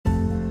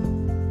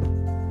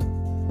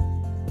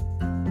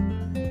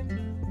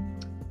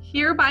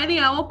Here by the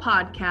Owl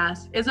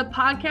podcast is a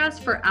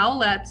podcast for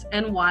owlets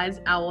and wise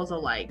owls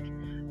alike.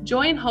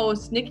 Join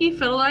hosts Nikki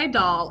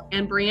Fiddle-Eye-Doll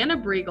and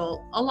Brianna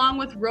Briegel, along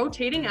with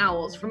rotating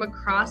owls from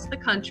across the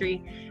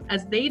country,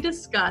 as they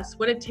discuss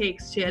what it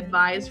takes to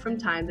advise from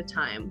time to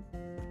time.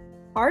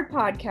 Our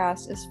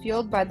podcast is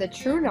fueled by the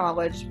true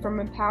knowledge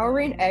from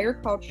empowering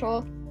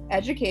agricultural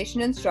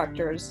education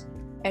instructors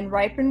and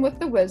ripened with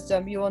the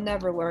wisdom you will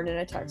never learn in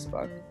a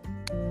textbook.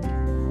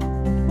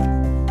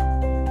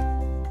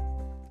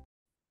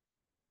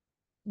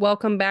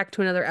 Welcome back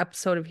to another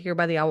episode of Here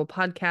by the Owl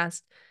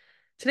podcast.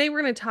 Today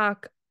we're going to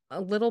talk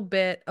a little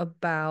bit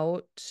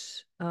about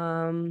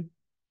SAEs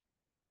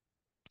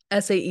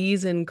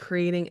and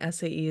creating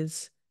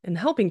SAEs and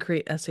helping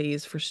create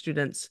SAEs for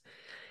students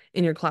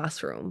in your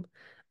classroom.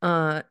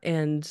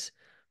 And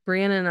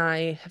Brianna and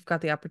I have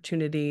got the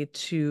opportunity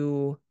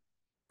to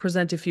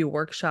present a few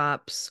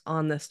workshops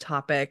on this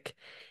topic.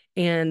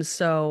 And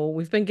so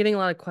we've been getting a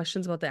lot of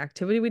questions about the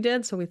activity we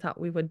did. So we thought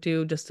we would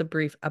do just a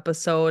brief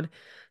episode.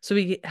 So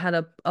we had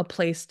a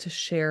place to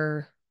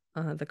share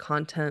the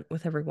content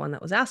with everyone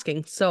that was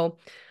asking. So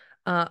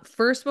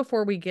first,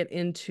 before we get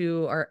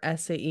into our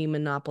SAE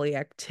Monopoly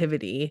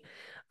activity,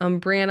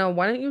 Brianna,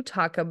 why don't you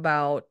talk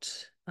about,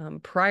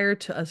 prior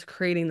to us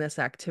creating this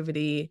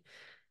activity,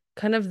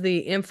 kind of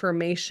the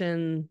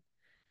information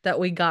that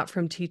we got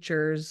from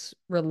teachers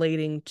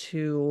relating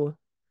to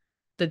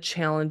the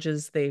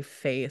challenges they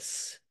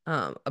face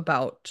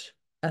about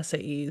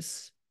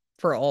SAEs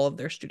for all of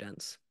their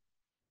students.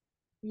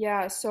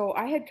 Yeah, so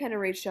I had kind of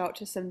reached out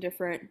to some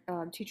different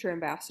teacher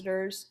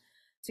ambassadors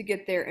to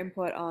get their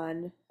input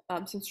on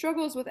some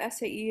struggles with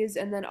SAEs,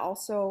 and then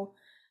also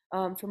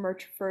from our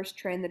first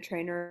Train the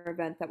Trainer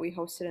event that we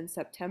hosted in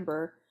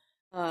September,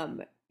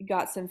 um,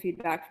 got some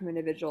feedback from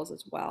individuals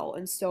as well.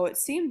 And so it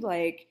seemed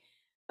like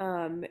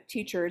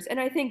teachers, and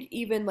I think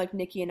even like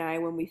Nikki and I,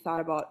 when we thought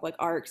about like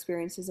our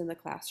experiences in the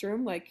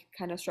classroom, like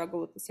kind of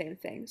struggle with the same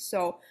things.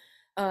 So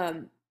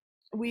um,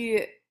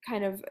 we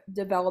kind of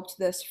developed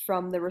this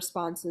from the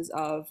responses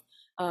of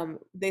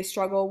they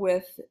struggle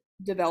with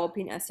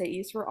developing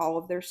SAEs for all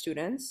of their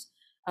students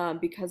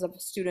because of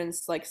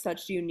students like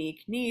such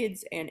unique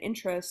needs and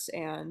interests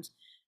and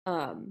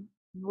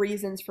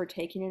reasons for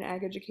taking an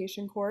ag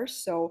education course.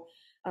 So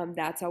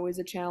that's always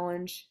a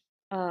challenge.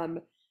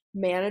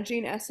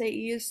 Managing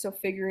SAEs, so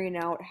figuring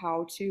out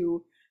how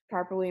to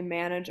properly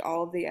manage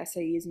all of the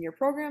SAEs in your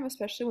program,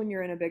 especially when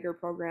you're in a bigger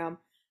program,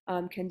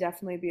 can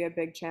definitely be a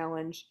big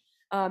challenge.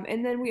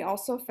 And then we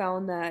also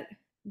found that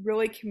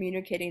really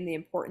communicating the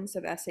importance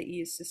of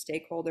SAEs to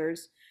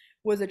stakeholders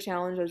was a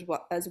challenge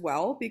as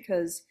well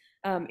because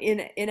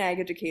in ag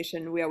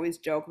education, we always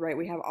joke, right?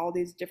 We have all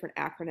these different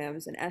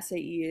acronyms, and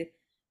SAE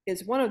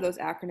is one of those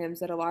acronyms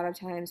that a lot of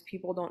times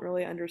people don't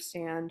really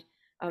understand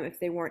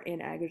if they weren't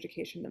in ag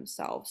education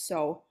themselves.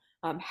 So,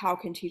 how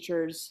can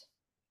teachers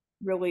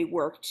really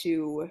work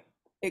to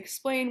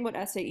explain what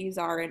SAEs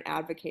are and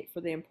advocate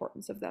for the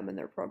importance of them in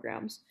their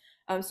programs?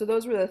 So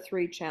those were the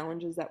three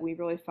challenges that we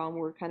really found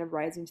were kind of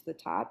rising to the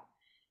top.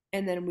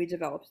 And then we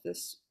developed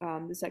this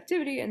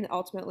activity and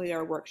ultimately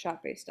our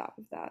workshop based off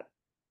of that.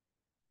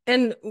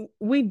 And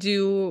we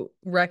do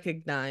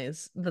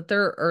recognize that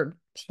there are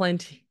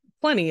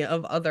plenty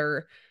of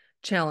other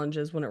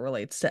challenges when it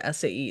relates to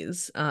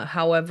SAEs.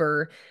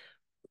 However,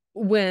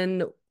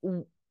 when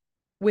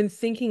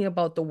thinking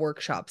about the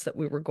workshops that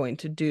we were going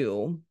to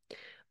do,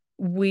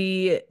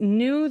 we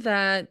knew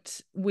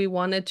that we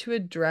wanted to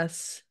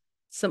address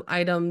some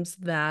items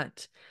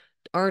that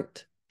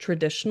aren't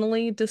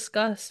traditionally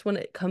discussed when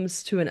it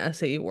comes to an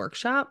SAE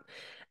workshop.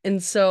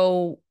 And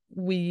so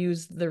we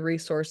use the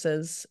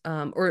resources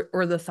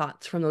or the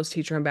thoughts from those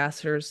teacher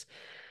ambassadors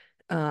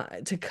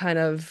to kind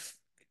of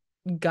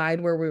guide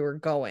where we were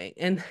going.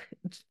 And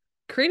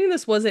creating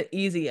this wasn't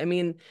easy. I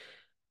mean,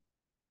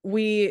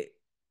 we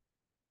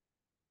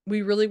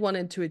really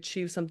wanted to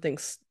achieve something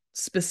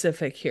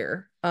specific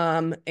here.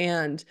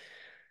 And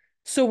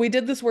so we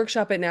did this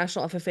workshop at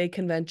National FFA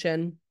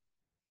Convention.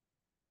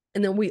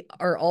 And then we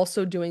are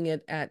also doing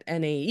it at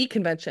NAE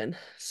Convention.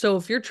 So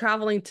if you're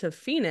traveling to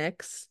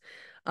Phoenix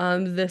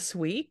this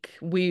week,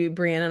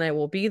 Brianna and I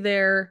will be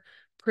there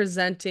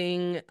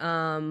presenting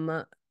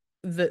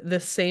the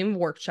same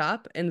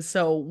workshop. And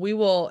so we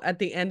will, at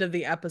the end of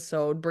the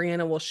episode,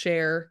 Brianna will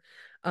share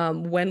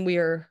when we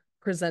are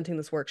presenting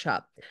this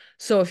workshop.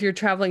 So if you're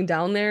traveling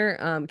down there,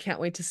 can't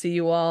wait to see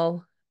you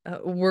all.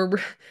 We're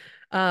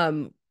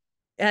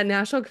at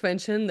National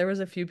Convention, there was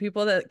a few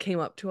people that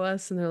came up to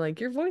us and they're like,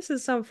 your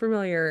voices sound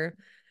familiar,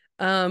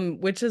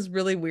 which is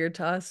really weird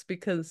to us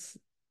because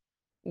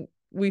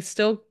we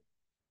still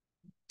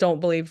don't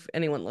believe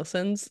anyone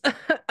listens.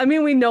 I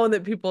mean, we know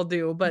that people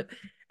do, but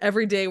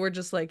every day we're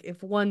just like,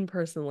 if one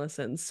person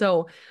listens.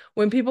 So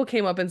when people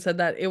came up and said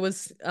that, it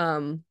was,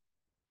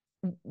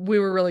 we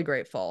were really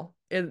grateful.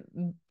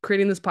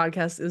 Creating this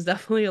podcast is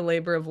definitely a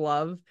labor of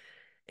love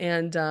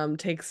and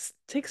takes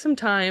some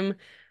time.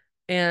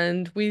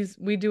 And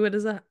we do it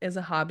as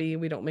a hobby.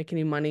 We don't make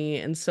any money.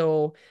 And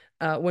so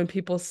when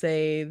people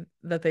say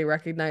that they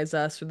recognize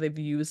us or they've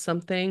used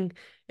something,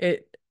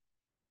 it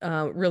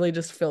really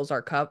just fills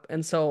our cup.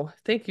 And so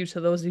thank you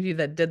to those of you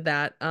that did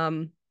that.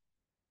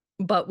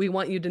 But we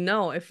want you to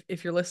know if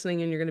you're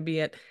listening and you're going to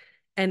be at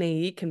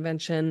NAE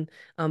convention,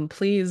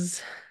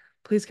 please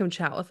come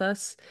chat with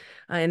us.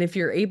 And if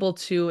you're able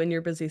to in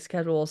your busy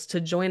schedules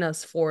to join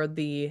us for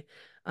the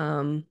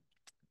um,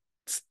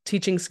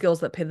 teaching skills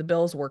that pay the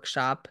bills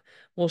workshop,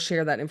 we'll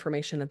share that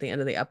information at the end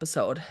of the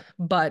episode.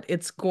 But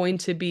it's going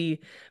to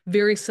be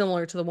very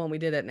similar to the one we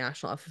did at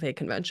National FFA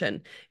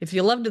convention. If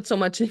you loved it so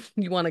much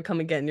you want to come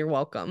again, you're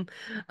welcome.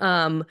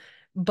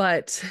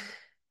 But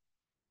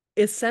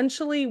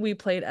essentially we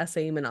played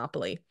SAE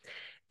Monopoly.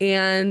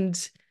 And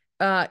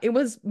it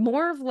was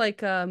more of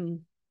like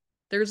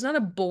there's not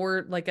a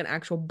board like an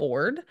actual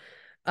board.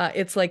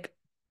 It's like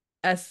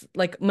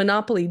like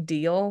Monopoly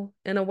deal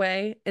in a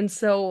way. And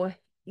so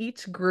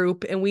each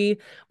group and we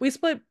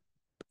split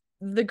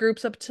the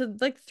groups up to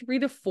like 3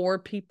 to 4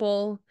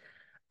 people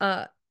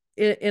uh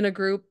in a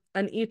group,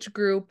 and each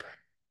group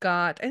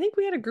got, I think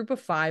we had a group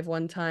of 5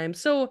 one time.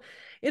 So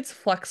it's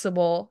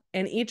flexible,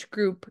 and each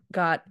group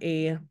got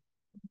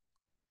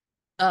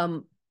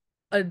um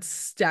a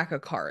stack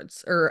of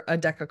cards or a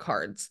deck of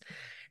cards.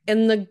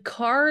 And the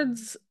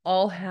cards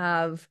all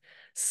have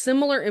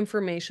similar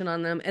information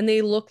on them, and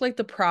they look like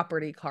the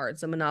property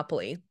cards of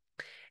Monopoly.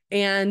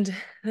 And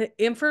the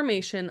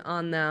information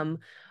on them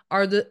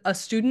are a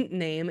student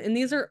name, and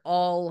these are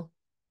all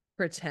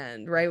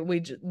pretend, right?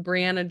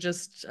 Brianna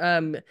just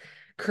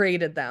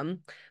created them.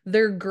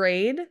 Their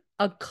grade,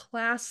 a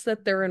class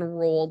that they're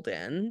enrolled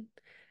in,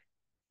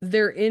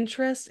 their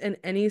interest, and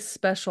any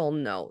special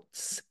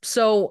notes.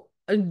 So,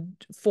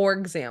 for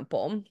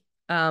example,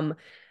 um,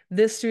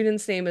 this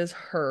student's name is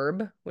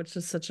Herb, which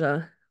is such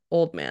a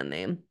old man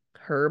name,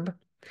 Herb.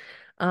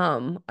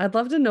 I'd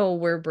love to know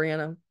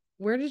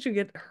where did you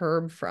get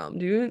Herb from?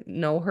 Do you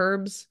know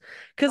Herbs?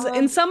 Because in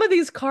Um, some of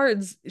these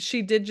cards,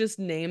 she did just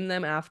name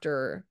them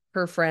after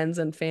her friends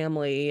and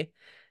family.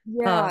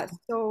 yeah,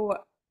 so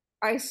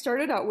I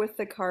started out with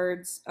the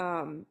cards.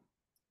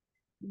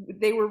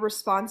 They were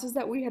responses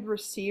that we had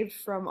received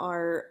from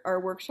our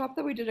workshop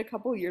that we did a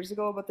couple years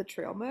ago about the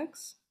trail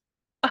mix.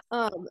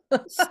 Um,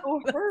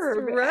 so That's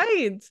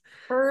right.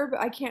 Herb,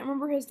 I can't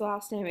remember his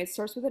last name. It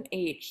starts with an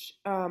H.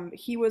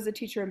 He was a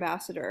teacher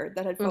ambassador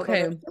that had filled out our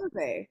Okay.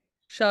 survey.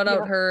 Shout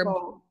out Yeah, Herb.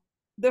 so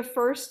the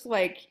first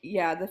like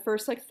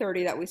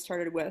 30 that we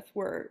started with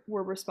were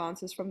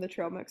responses from the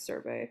trail mix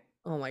survey.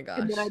 Oh my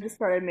And then I gosh. just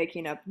started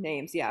making up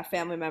names. Yeah,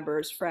 family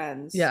members,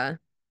 friends, Yeah.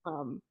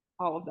 um,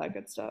 all of that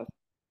good stuff.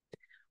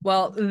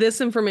 Well,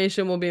 this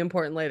information will be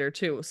important later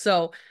too.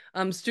 So,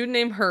 student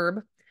named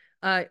Herb.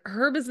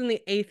 Herb is in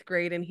the 8th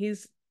grade and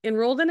he's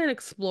enrolled in an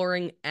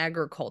exploring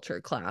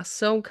agriculture class.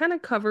 So, kind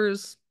of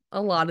covers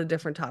a lot of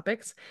different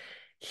topics.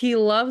 He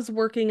loves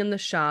working in the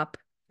shop,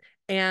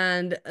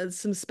 and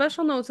some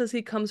special notes as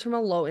he comes from a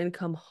low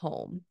income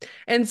home.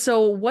 And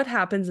so, what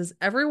happens is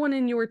everyone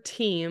in your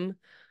team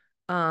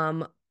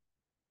um,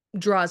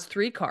 draws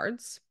 3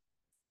 cards.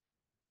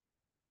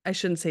 I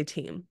shouldn't say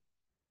team.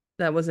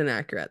 That was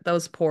inaccurate. That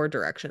was poor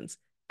directions.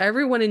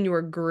 Everyone in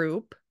your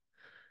group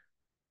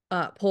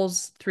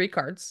pulls 3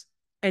 cards,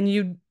 and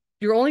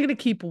you're only going to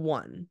keep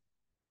one.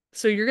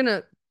 So you're going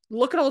to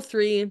look at all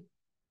 3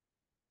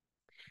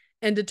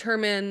 and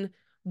determine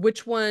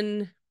which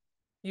one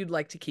you'd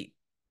like to keep.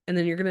 And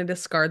then you're going to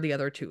discard the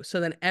other 2. So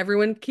then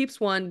everyone keeps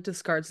one,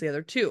 discards the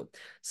other 2.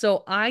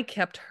 So I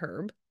kept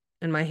Herb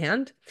in my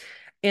hand.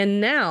 And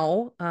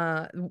now,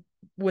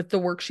 with the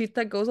worksheet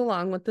that goes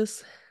along with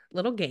this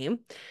little game,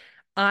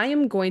 I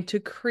am going to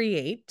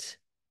create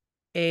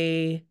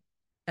a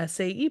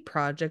SAE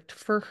project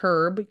for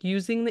Herb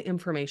using the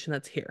information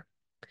that's here.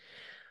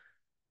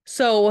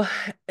 So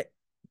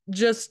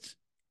just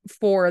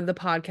for the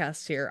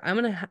podcast here, I'm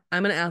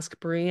gonna ask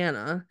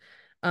Brianna,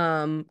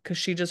 because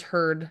she just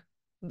heard.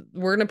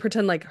 We're gonna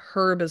pretend like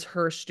Herb is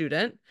her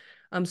student,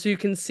 so you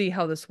can see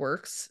how this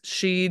works.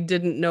 She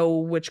didn't know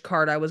which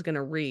card I was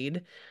gonna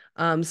read,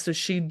 so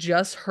she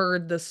just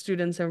heard the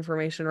student's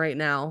information right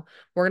now.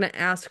 We're gonna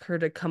ask her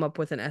to come up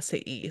with an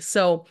SAE.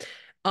 So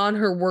on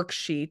her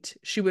worksheet,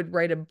 she would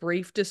write a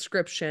brief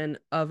description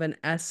of an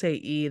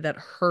SAE that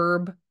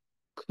Herb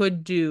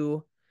could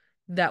do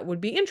that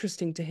would be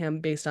interesting to him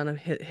based on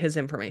his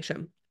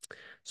information.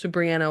 So,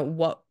 Brianna,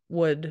 what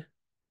would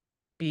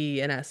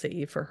be an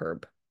SAE for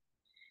Herb?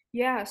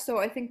 Yeah, so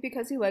I think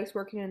because he likes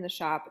working in the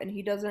shop and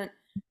he doesn't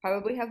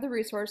probably have the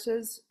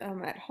resources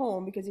at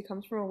home because he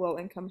comes from a low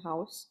income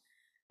house.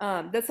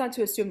 That's not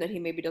to assume that he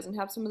maybe doesn't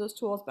have some of those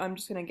tools, but I'm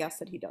just going to guess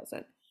that he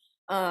doesn't.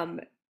 Um,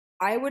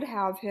 I would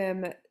have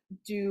him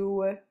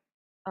do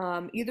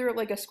either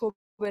like a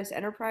school-based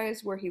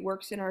enterprise where he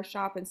works in our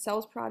shop and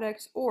sells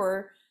products,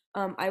 or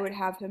I would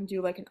have him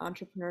do like an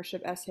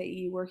entrepreneurship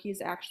SAE where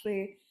he's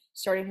actually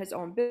starting his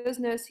own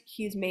business.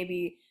 He's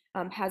maybe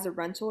has a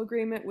rental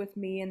agreement with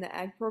me in the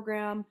ag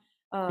program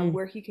Mm,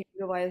 where he can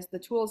utilize the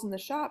tools in the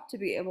shop to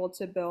be able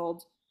to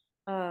build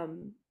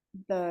um,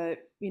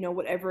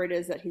 whatever it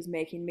is that he's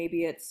making.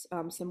 Maybe it's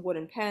some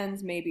wooden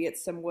pens, maybe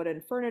it's some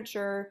wooden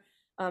furniture,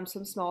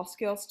 some small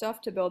scale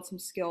stuff to build some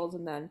skills,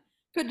 and then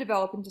could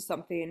develop into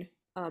something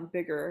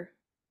bigger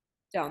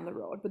down the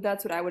road. But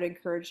that's what I would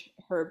encourage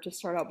Herb to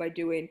start out by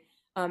doing.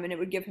 And it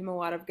would give him a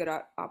lot of good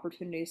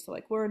opportunities to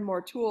like learn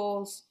more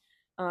tools,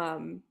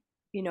 um,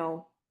 you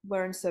know,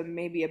 learn some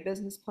maybe a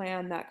business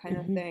plan, that kind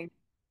of Mhm. thing,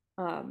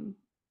 um,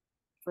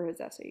 for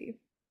his SAE.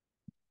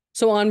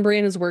 So on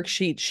Brianna's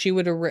worksheet, she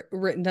would have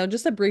written down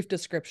just a brief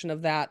description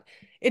of that.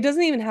 It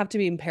doesn't even have to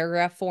be in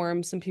paragraph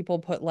form. Some people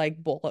put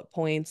like bullet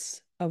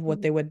points of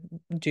what they Mhm.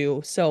 would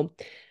do. So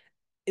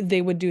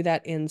they would do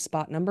that in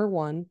spot number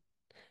one.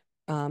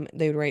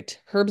 They would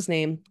write Herb's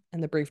name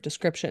and the brief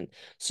description.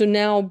 So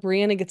now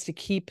Brianna gets to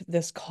keep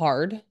this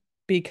card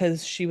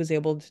because she was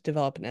able to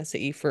develop an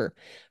SAE for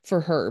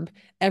Herb.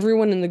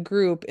 Everyone in the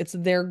group, it's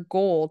their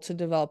goal to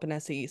develop an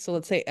SAE. So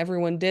let's say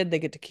everyone did, they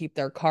get to keep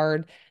their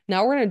card.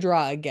 Now we're going to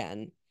draw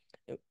again.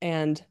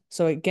 And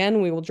so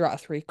again, we will draw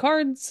three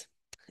cards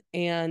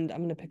and I'm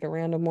going to pick a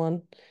random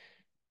one.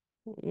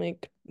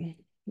 Make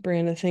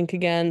Brianna think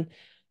again.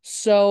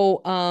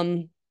 So,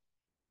 let's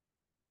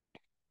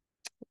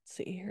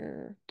see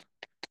here.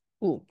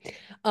 Ooh.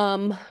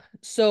 Um,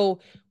 so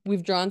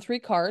we've drawn three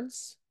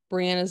cards.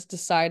 Brianna's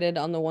decided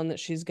on the one that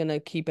she's gonna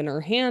keep in her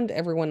hand.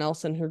 Everyone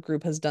else in her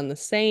group has done the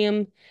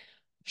same.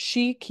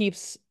 She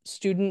keeps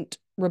student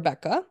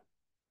Rebecca,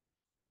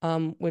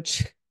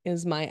 which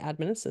is my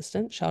admin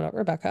assistant. Shout out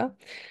Rebecca.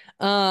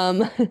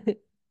 Um,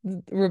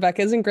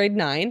 Rebecca is in grade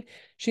 9.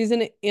 She's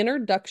in an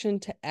introduction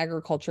to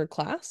agriculture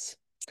class.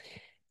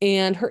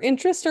 And her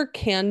interests are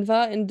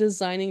Canva and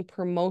designing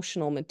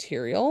promotional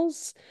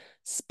materials.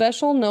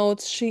 Special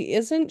notes, she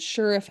isn't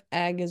sure if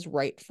ag is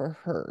right for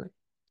her.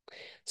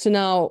 So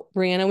now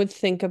Brianna would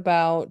think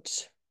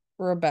about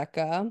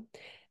Rebecca,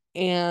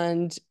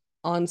 and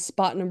on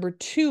spot number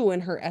 2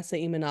 in her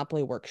SAE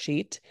Monopoly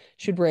worksheet,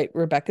 she'd write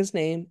Rebecca's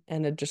name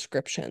and a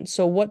description.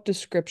 So what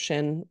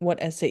description,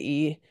 what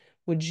SAE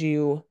would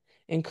you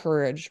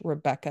encourage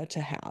Rebecca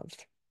to have?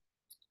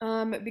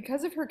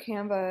 Because of her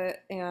Canva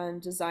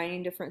and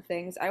designing different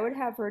things, I would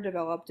have her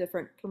develop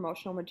different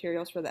promotional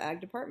materials for the ag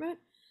department,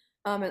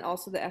 and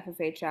also the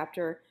FFA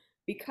chapter.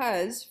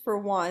 Because, for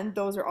one,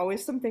 those are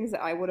always some things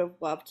that I would have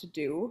loved to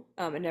do,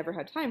 and never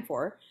had time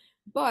for.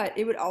 But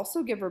it would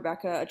also give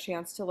Rebecca a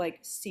chance to like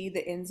see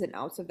the ins and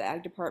outs of the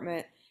ag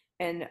department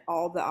and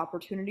all the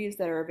opportunities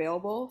that are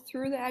available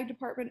through the ag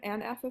department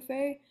and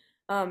FFA,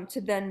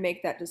 to then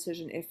make that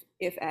decision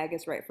if ag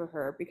is right for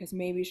her. Because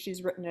maybe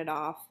she's written it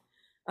off,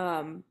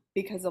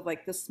 because of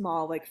like the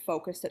small like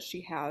focus that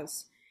she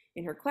has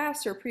in her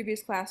class or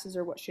previous classes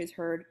or what she's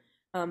heard.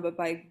 But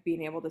by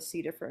being able to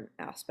see different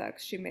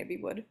aspects, she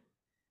maybe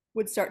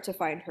would start to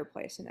find her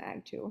place in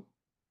ag too.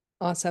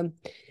 Awesome.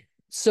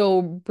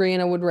 So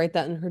Brianna would write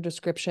that in her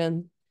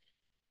description.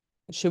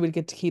 She would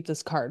get to keep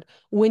this card.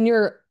 When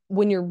you're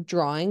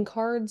drawing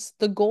cards,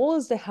 the goal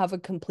is to have a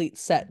complete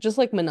set. Just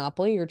like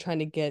Monopoly, you're trying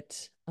to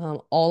get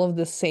all of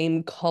the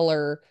same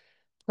color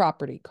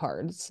property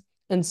cards.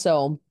 And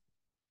so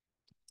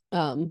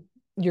um,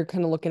 you're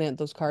kind of looking at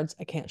those cards.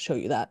 I can't show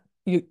you that.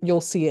 You'll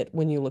see it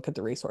when you look at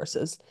the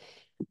resources.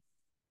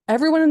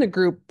 Everyone in the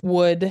group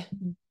would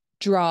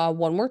draw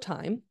one more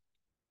time.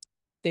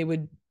 They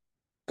would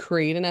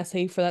create an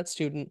essay for that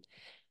student,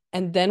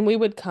 and then we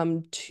would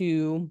come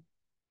to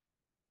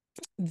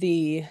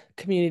the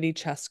community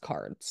chest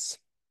cards.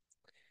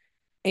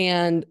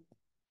 And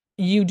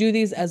you do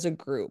these as a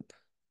group.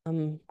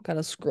 I'm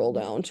gotta scroll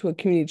down to a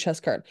community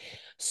chest card.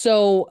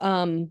 So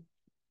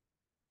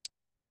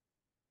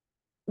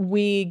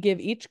we give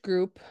each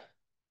group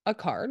a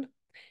card,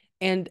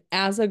 and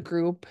as a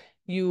group,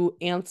 you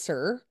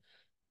answer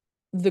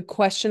the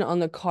question on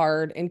the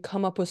card and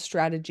come up with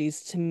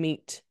strategies to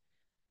meet,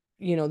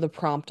 the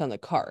prompt on the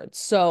card.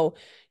 So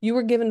you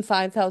were given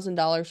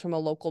 $5,000 from a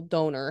local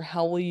donor.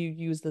 How will you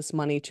use this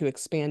money to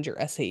expand your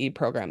SAE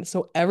program?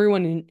 So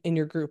everyone in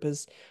your group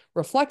is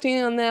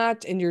reflecting on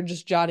that, and you're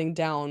just jotting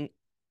down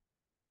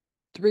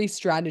three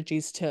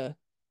strategies to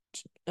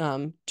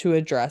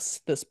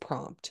address this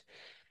prompt.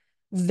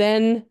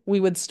 Then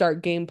we would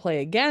start gameplay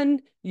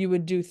again. You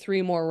would do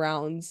three more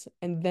rounds,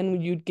 and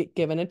then you'd get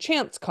given a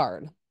chance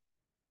card.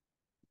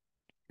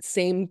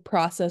 Same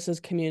process as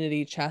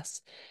community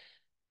chess.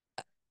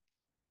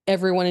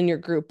 Everyone in your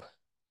group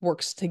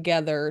works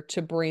together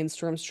to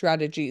brainstorm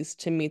strategies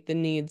to meet the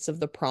needs of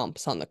the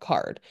prompts on the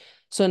card.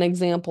 So, an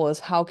example is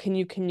how can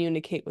you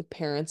communicate with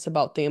parents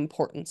about the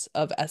importance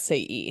of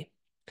SAE?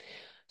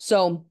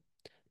 So,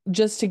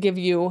 just to give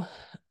you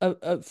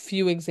a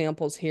few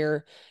examples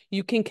here,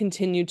 you can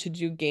continue to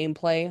do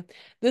gameplay.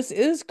 This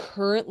is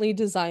currently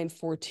designed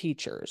for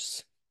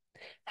teachers.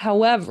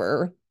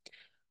 However,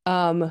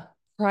 um,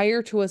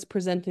 prior to us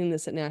presenting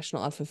this at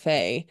National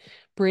FFA,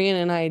 Brian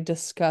and I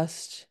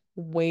discussed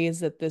ways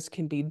that this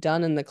can be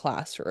done in the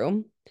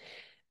classroom.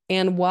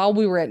 And while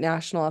we were at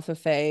National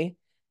FFA,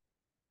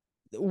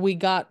 we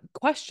got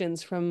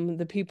questions from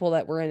the people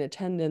that were in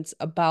attendance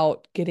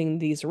about getting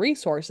these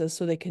resources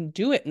so they can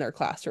do it in their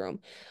classroom.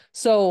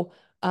 So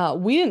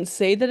we didn't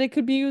say that it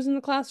could be used in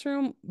the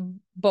classroom,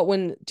 but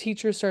when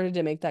teachers started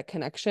to make that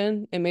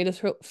connection, it made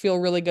us feel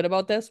really good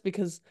about this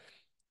because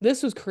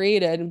this was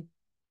created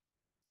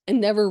and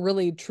never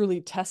really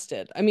truly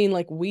tested. I mean,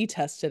 like we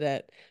tested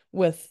it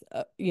with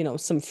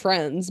some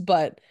friends,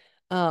 but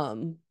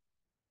um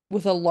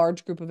with a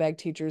large group of ag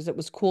teachers, it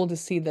was cool to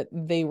see that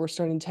they were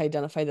starting to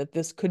identify that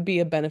this could be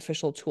a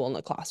beneficial tool in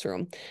the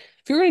classroom.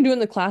 If you're going to do it in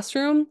the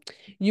classroom,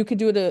 you could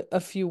do it a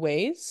few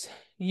ways.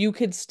 You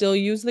could still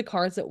use the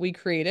cards that we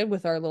created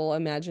with our little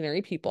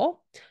imaginary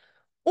people,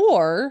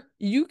 or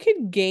you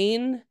could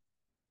gain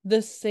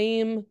the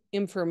same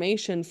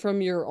information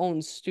from your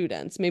own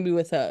students, maybe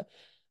with a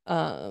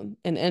an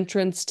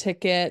entrance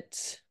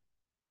ticket,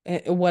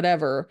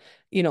 whatever,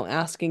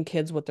 asking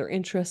kids what their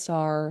interests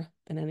are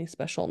and any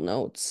special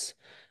notes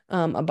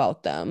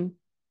about them.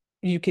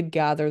 You could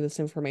gather this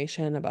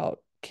information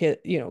about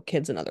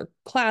kids in other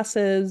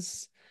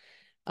classes.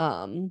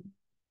 Um,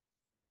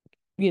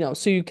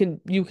 so you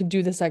could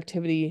do this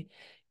activity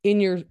in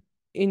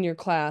your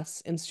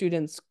class, and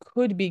students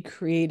could be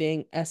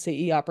creating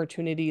SAE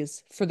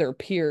opportunities for their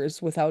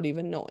peers without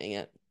even knowing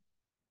it.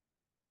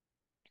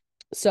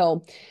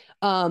 So,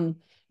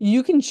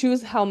 you can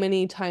choose how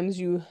many times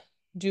you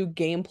do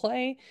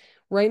gameplay.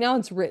 Right now,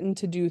 it's written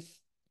to do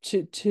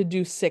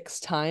 6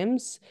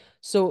 times.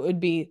 So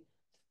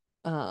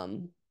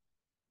um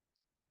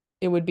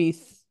it would be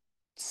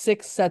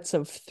 6 sets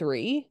of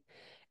 3,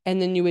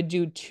 and then you would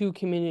do 2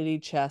 community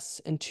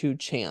chests and 2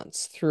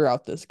 chants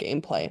throughout this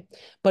gameplay.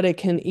 But it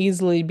can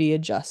easily be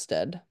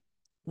adjusted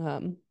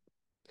um,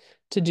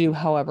 to do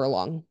however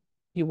long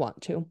you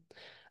want to.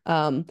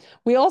 Um,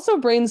 we also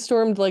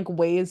brainstormed like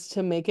ways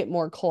to make it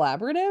more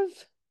collaborative.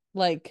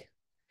 Like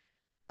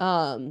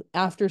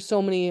after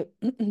so many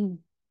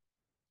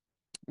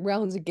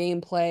rounds of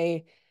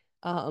gameplay,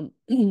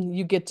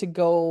 you get to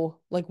go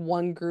like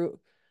one group,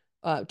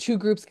 2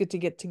 groups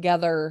get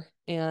together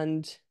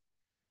and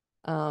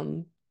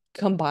um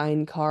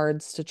combine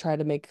cards to try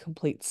to make a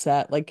complete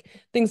set, like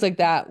things like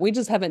that. We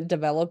just haven't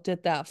developed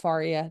it that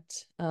far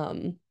yet.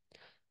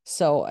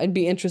 So I'd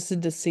be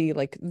interested to see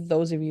like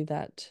those of you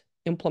that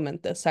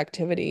implement this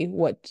activity,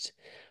 what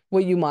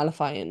you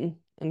modify and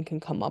can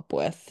come up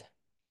with.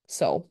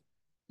 So,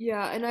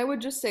 Yeah, and I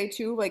would just say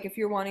too, like if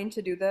you're wanting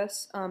to do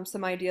this,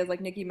 some ideas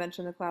like Nikki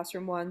mentioned the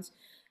classroom ones.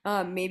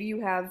 Maybe you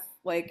have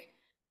like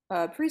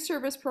a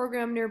pre-service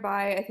program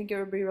nearby. I think it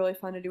would be really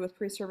fun to do with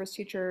pre-service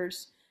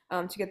teachers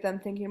to get them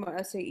thinking about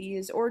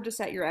SAEs, or just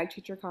at your ag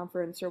teacher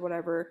conference or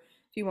whatever.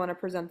 If you want to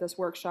present this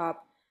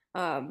workshop,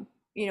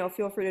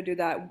 feel free to do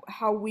that.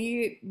 How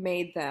we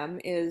made them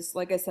is,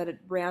 like I said,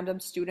 random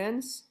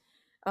students.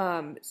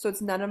 So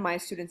it's none of my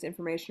students'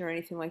 information or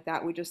anything like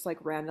that. We just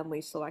like randomly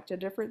selected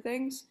different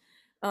things.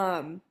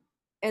 Um,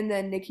 and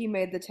then Nikki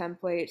made the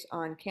template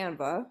on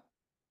Canva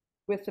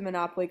with the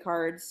Monopoly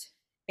cards,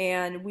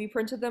 and we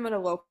printed them at a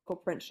local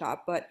print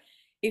shop. But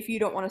if you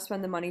don't want to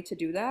spend the money to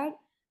do that,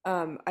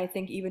 I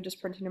think even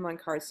just printing them on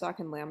cardstock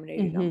and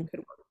laminating them mhm. could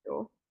work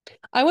too.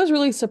 I was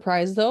really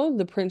surprised though,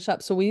 the print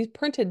shop. So we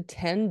printed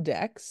 10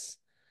 decks.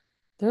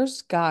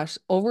 There's, gosh,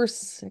 over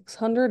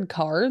 600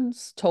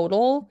 cards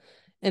total.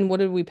 And what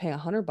did we pay?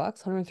 $100,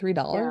 Yeah,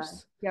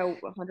 $103 yeah,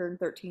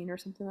 113 or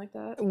something like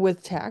that.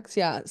 with tax.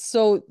 Yeah.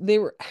 So they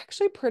were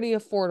actually pretty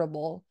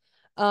affordable.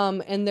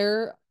 And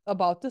they're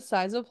about the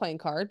size of a playing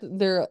card.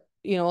 They're,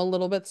 a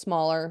little bit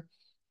smaller.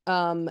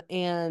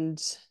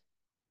 And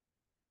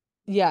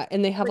yeah,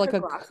 and they have Like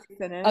like a glossy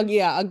yeah,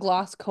 finish. a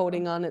gloss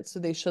coating on it, so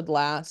they should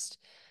last.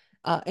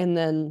 And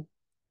then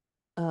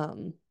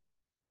um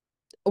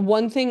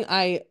one thing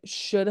I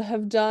should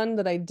have done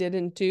that I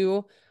didn't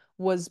do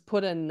was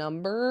put a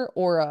number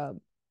or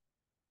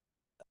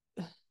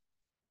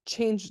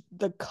change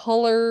the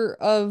color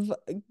of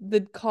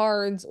the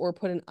cards or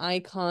put an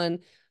icon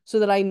so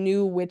that I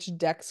knew which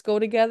decks go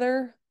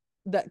together.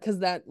 That because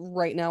that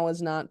right now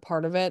is not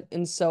part of it.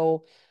 And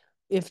so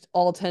if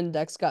all 10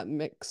 decks got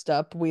mixed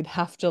up, we'd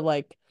have to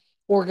like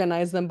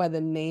organize them by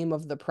the name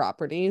of the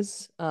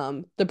properties.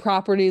 The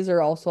properties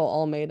are also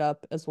all made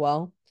up as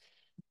well.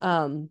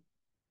 Um,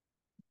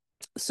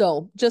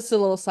 So, just a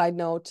little side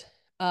note,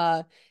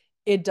 uh,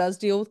 it does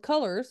deal with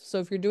colors. So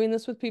if you're doing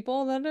this with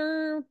people that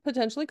are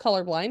potentially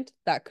colorblind,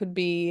 that could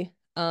be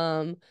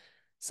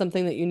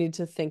something that you need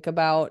to think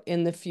about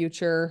in the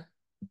future.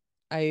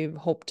 I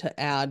hope to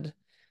add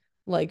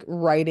like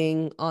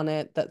writing on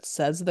it that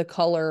says the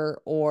color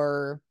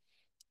or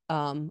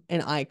an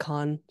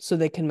icon so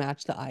they can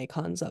match the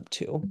icons up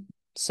too.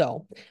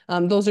 So,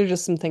 those are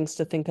just some things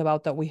to think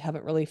about that we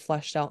haven't really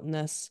fleshed out in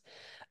this.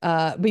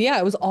 But yeah,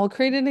 it was all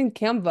created in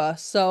Canva.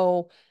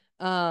 So,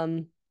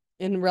 um,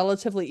 and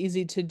relatively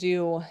easy to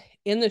do.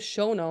 In the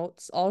show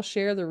notes, I'll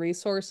share the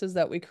resources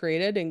that we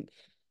created, and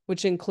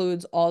which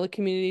includes all the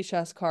community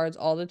chess cards,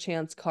 all the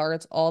chance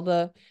cards, all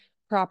the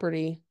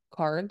property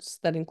cards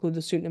that include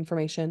the student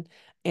information,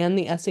 and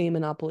the SAE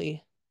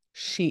Monopoly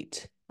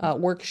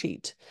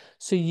worksheet.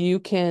 So you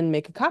can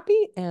make a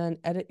copy and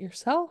edit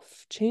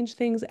yourself, change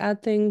things,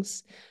 add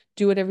things,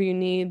 do whatever you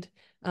need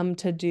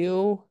to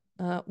do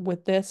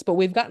with this. But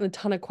we've gotten a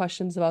ton of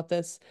questions about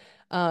this.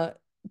 Uh,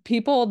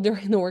 People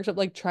during the workshop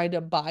like tried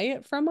to buy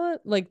it from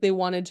it, like they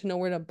wanted to know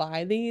where to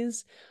buy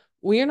these,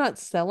 we are not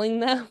selling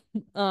them.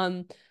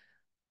 Um,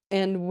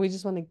 and we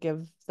just want to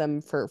give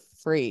them for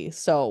free.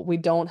 So we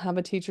don't have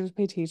a teachers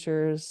pay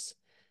teachers.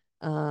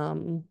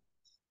 Um,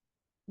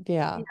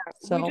 Yeah, yeah.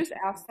 we So just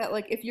ask that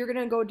like if you're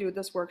gonna go do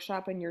this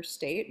workshop in your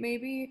state,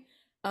 maybe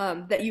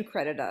that you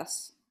credit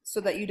us so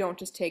that you don't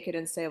just take it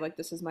and say like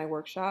this is my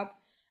workshop.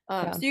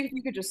 yeah. So if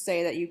you could just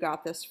say that you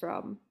got this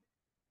from,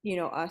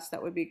 us,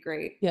 that would be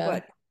great. Yeah.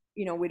 But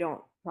we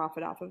don't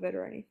profit off of it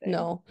or anything.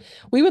 No,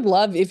 we would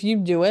love if you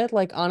do it.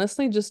 Like,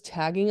 honestly, just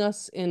tagging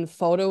us in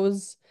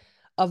photos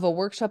of a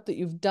workshop that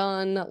you've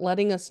done,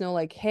 letting us know,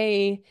 like,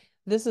 hey,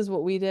 this is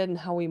what we did and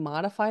how we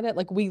modified it.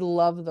 Like, we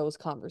love those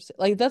conversations.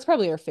 Like, that's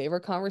probably our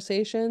favorite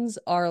conversations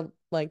are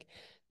like,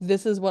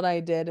 this is what I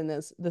did and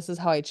this is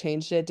how I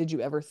changed it. Did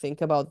you ever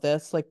think about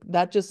this? Like,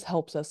 that just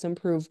helps us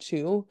improve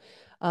too.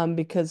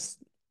 Because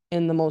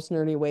in the most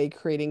nerdy way,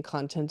 creating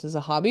content is a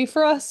hobby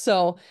for us.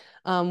 So,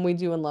 we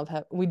do love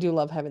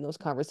having those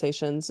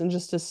conversations and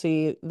just to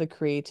see the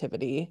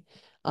creativity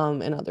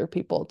in other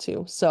people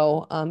too.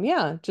 So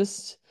yeah,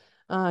 just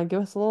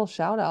give us a little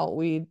shout out.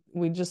 We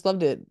just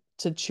love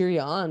to cheer you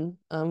on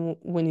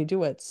when you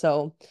do it.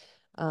 So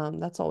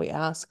that's all we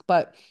ask.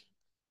 But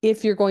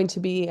if you're going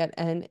to be at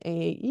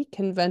NAE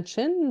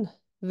convention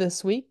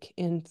this week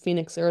in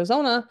Phoenix,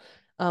 Arizona,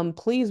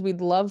 please,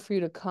 we'd love for you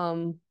to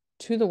come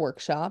to the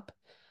workshop.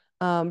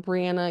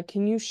 Brianna,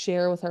 can you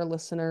share with our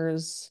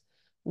listeners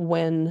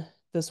when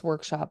this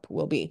workshop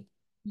will be?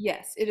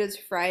 Yes, it is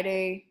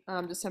Friday,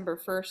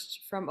 December 1st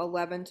from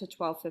 11 to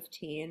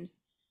 12:15.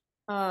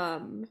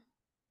 Um,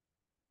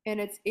 and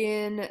it's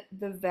in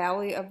the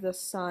Valley of the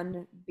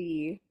Sun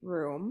B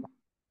room.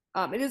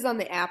 It is on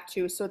the app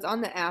too, so it's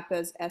on the app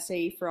as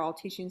SAE for all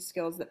teaching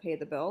skills that pay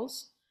the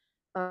bills.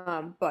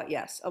 But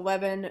yes,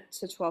 11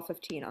 to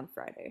 12:15 on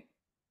Friday.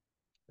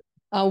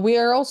 We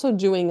are also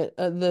doing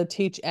the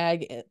Teach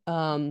Ag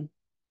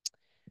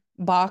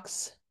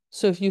box.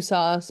 So if you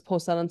saw us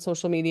post that on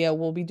social media,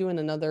 we'll be doing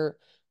another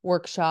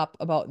workshop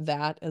about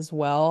that as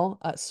well.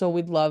 So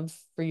we'd love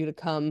for you to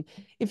come.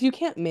 If you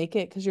can't make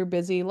it because you're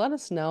busy, let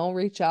us know,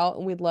 reach out,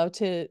 and we'd love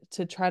to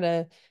try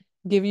to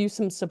give you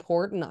some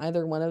support in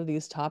either one of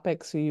these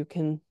topics so you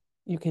can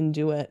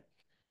do it.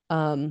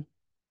 Um,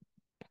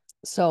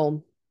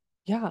 so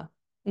yeah,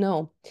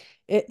 no,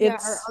 Yeah, our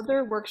it's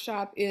other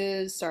workshop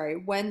is, sorry,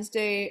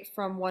 Wednesday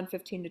from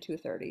 1:15 to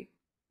 2:30.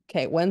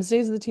 okay.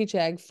 Wednesday's the Teach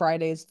Ag,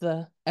 Friday's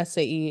the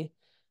SAE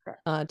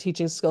Correct.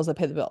 teaching skills that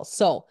pay the bills.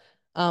 So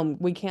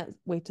we can't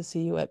wait to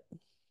see you at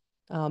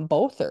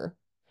both or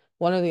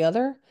one or the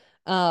other.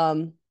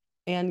 Um,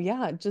 and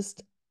yeah,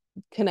 just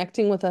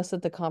connecting with us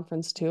at the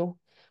conference too.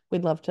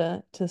 We'd love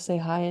to say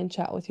hi and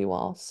chat with you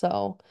all.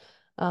 So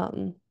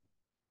um,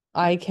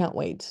 I can't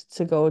wait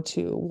to go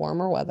to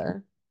warmer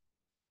weather.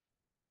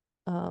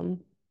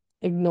 Um,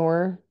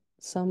 Ignore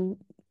some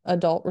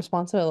adult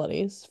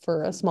responsibilities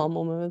for a small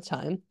moment of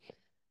time.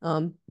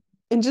 Um,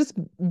 and just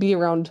be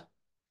around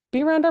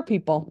be around our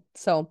people.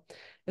 So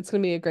it's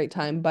going to be a great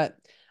time. But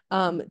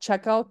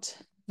check out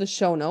the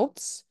show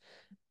notes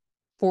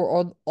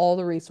for all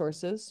the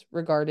resources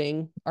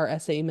regarding our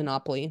SAE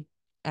Monopoly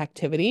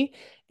activity.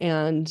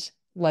 And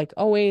like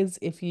always,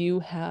 if you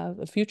have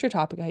a future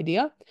topic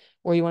idea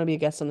or you want to be a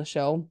guest on the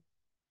show,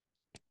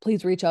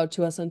 please reach out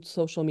to us on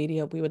social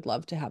media. We would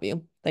love to have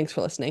you. Thanks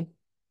for listening.